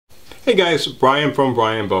Hey guys, Brian from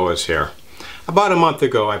Boas here. About a month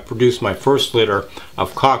ago I produced my first litter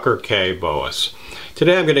of Caulker Cay Boas.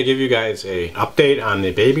 Today I'm going to give you guys an update on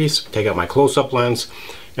the babies, take out my close-up lens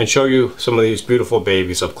and show you some of these beautiful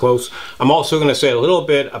babies up close. I'm also going to say a little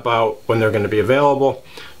bit about when they're going to be available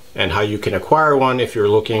and how you can acquire one if you're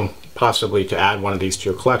looking possibly to add one of these to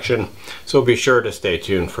your collection. So be sure to stay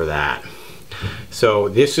tuned for that. So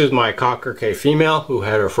this is my Caulker Cay female who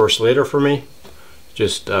had her first litter for me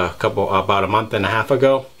just about a month and a half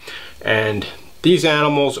ago, and these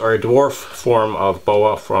animals are a dwarf form of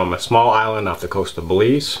boa from a small island off the coast of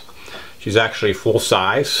Belize. She's actually full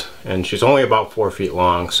size and she's only about 4 feet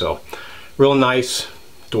long, so real nice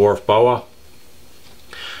dwarf boa.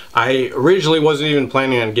 I originally wasn't even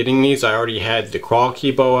planning on getting these. I already had the Caulker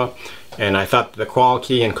Cay Boa, and I thought the Caulker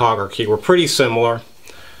Cay and Caulker Cay were pretty similar,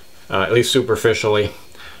 at least superficially.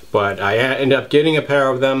 But I ended up getting a pair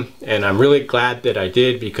of them, and I'm really glad that I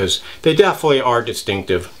did because they definitely are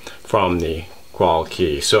distinctive from the Caulker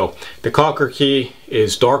Cay. So the Caulker Cay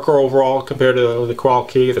is darker overall compared to the Caulker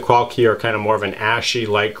Cay. The Caulker Cay are kind of more of an ashy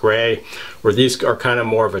light gray, where these are kind of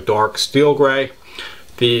more of a dark steel gray.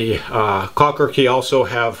 The Caulker Cay also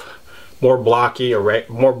have more blocky,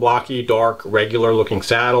 dark, regular looking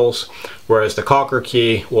saddles, whereas the Caulker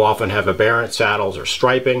Cay will often have aberrant saddles or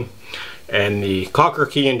striping. And the Caulker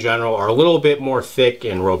Cay in general are a little bit more thick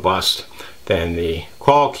and robust than the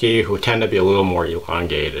Caulker Cay, who tend to be a little more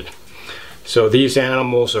elongated. So these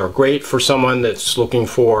animals are great for someone that's looking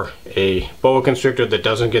for a boa constrictor that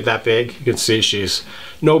doesn't get that big. You can see she's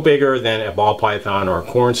no bigger than a ball python or a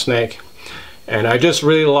corn snake. And I just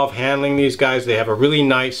really love handling these guys. They have a really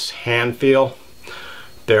nice hand feel.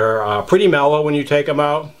 They're pretty mellow when you take them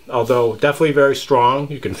out, although definitely very strong.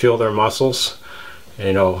 You can feel their muscles.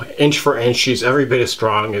 You know, inch for inch, she's every bit as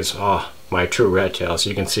strong as my true red tail. So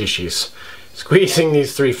you can see she's squeezing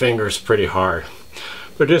these 3 fingers pretty hard.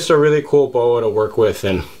 But just a really cool boa to work with,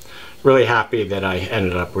 and really happy that I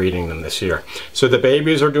ended up breeding them this year. So the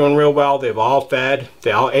babies are doing real well. They've all fed.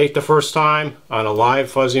 They all ate the first time on a live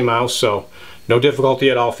fuzzy mouse, so no difficulty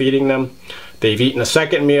at all feeding them. They've eaten a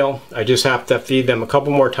second meal. I just have to feed them a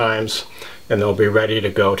couple more times and they'll be ready to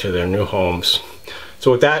go to their new homes. So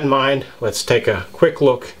with that in mind, let's take a quick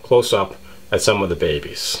look close up at some of the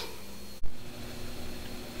babies.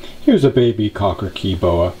 Here's a baby Caulker Cay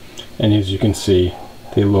Boa, and as you can see,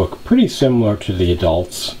 they look pretty similar to the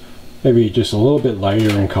adults. Maybe just a little bit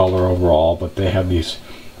lighter in color overall, but they have these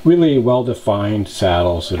really well-defined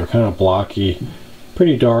saddles that are kind of blocky,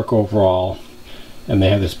 pretty dark overall, and they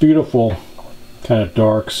have this beautiful kind of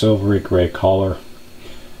dark silvery gray color.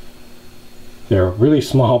 They're really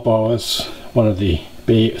small boas, one of the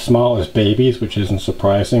smallest babies, which isn't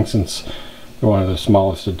surprising since they're one of the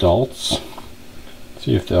smallest adults.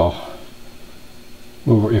 See if they'll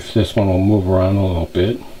move, if this one will move around a little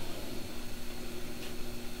bit.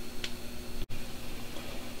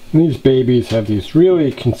 And these babies have these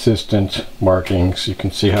really consistent markings. You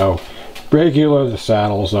can see how regular the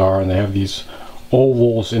saddles are, and they have these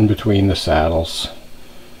ovals in between the saddles.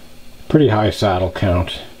 Pretty high saddle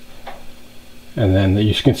count. And then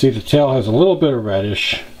you can see the tail has a little bit of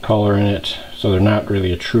reddish color in it, so they're not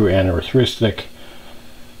really a true anerythristic,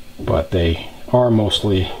 but they are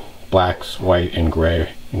mostly blacks, white, and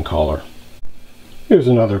gray in color. Here's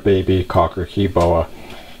another baby Caulker Cay Boa,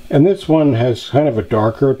 and this one has kind of a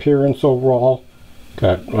darker appearance overall.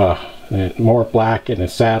 Got more black in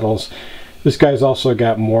his saddles. This guy's also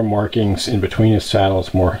got more markings in between his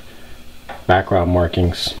saddles, more background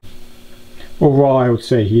markings. Overall, I would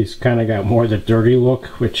say he's kind of got more of the dirty look,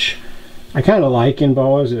 which I kind of like in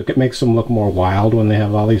boas. It makes them look more wild when they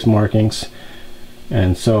have all these markings.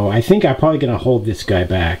 And so I think I'm probably going to hold this guy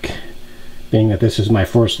back, being that this is my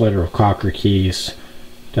first litter of Caulker Cays.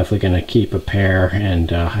 Definitely going to keep a pair,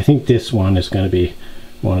 and I think this one is going to be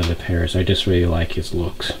one of the pairs. I just really like his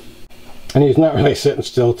looks. And he's not really sitting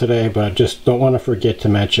still today, but I just don't want to forget to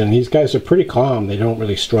mention these guys are pretty calm. They don't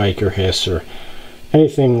really strike or hiss or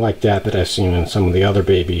anything like that that I've seen in some of the other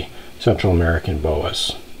baby Central American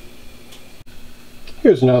boas.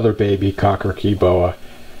 Here's another baby Caulker Cay Boa,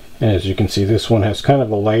 and as you can see, this one has kind of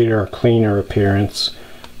a lighter, cleaner appearance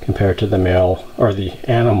compared to the male, or the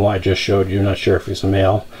animal I just showed you. Not sure if he's a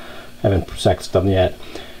male. I haven't sexed them yet.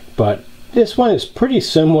 But this one is pretty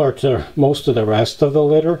similar to most of the rest of the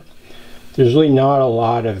litter. There's really not a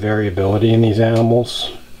lot of variability in these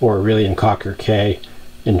animals, or really in Caulker Cay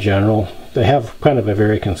in general. They have kind of a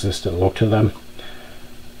very consistent look to them,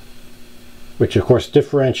 which of course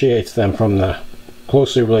differentiates them from the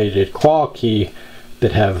closely related Caulker Cay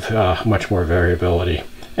that have much more variability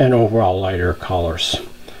and overall lighter colors.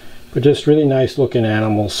 But just really nice looking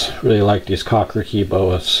animals. Really like these Caulker Cay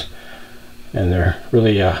Boas, and they're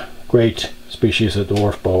really a great species of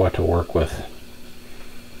dwarf boa to work with.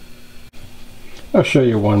 I'll show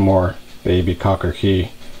you one more baby Caulker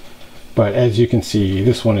Cay, but as you can see,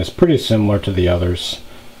 this one is pretty similar to the others,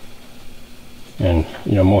 and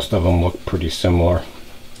you know, most of them look pretty similar.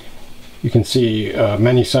 You can see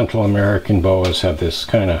many Central American boas have this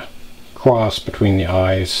kind of cross between the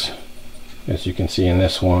eyes, as you can see in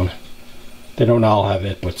this one. They don't all have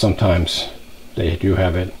it, but sometimes they do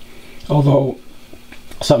have it. Although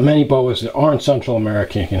many boas that aren't Central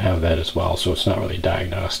American can have that as well, so it's not really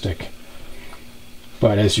diagnostic.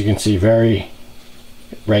 But as you can see, very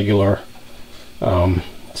regular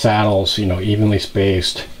saddles, you know, evenly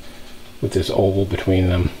spaced with this oval between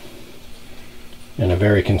them, and a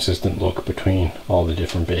very consistent look between all the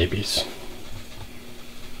different babies.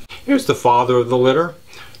 Here's the father of the litter.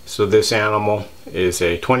 So this animal is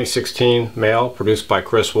a 2016 male produced by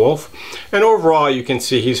Chris Wolf, and overall you can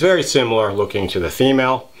see he's very similar looking to the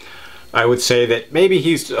female. I would say that maybe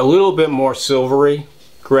he's a little bit more silvery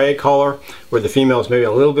gray color, where the female is maybe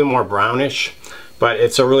a little bit more brownish, but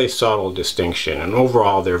it's a really subtle distinction, and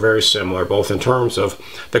overall they're very similar both in terms of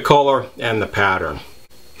the color and the pattern.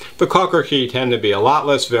 The Caulker Cay tend to be a lot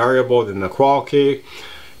less variable than the Caulker Cay,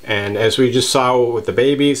 and as we just saw with the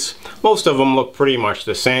babies, most of them look pretty much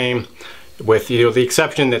the same, with the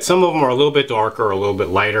exception that some of them are a little bit darker or a little bit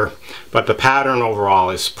lighter, but the pattern overall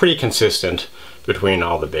is pretty consistent between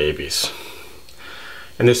all the babies.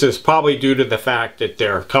 And this is probably due to the fact that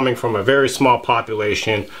they're coming from a very small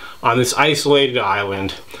population on this isolated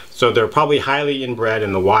island, so they're probably highly inbred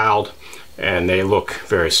in the wild, and they look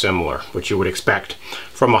very similar, which you would expect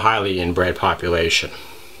from a highly inbred population.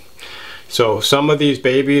 So some of these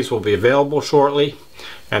babies will be available shortly,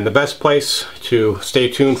 and the best place to stay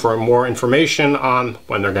tuned for more information on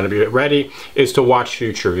when they're going to be ready is to watch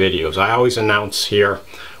future videos. I always announce here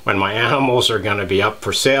when my animals are going to be up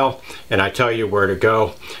for sale, and I tell you where to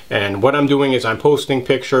go. And what I'm doing is I'm posting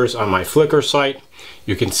pictures on my Flickr site.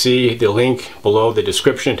 You can see the link below the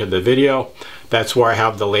description to the video. That's where I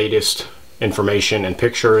have the latest information and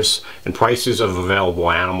pictures and prices of available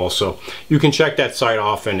animals, so you can check that site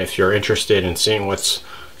often if you're interested in seeing what's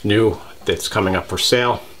new that's coming up for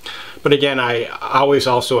sale. But again, I always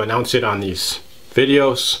also announce it on these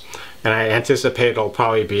videos, and I anticipate it'll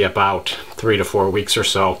probably be about 3 to 4 weeks or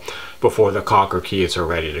so before the Caulker Cays are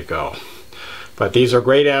ready to go. But these are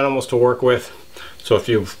great animals to work with, so if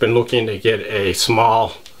you've been looking to get a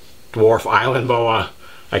small dwarf island boa,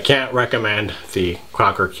 I can't recommend the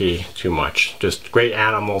Caulker Cay too much. Just great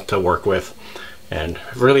animal to work with, and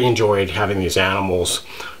really enjoyed having these animals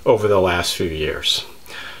over the last few years.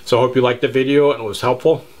 So I hope you liked the video and it was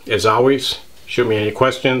helpful. As always, shoot me any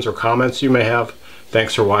questions or comments you may have.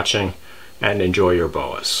 Thanks for watching, and enjoy your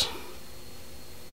boas.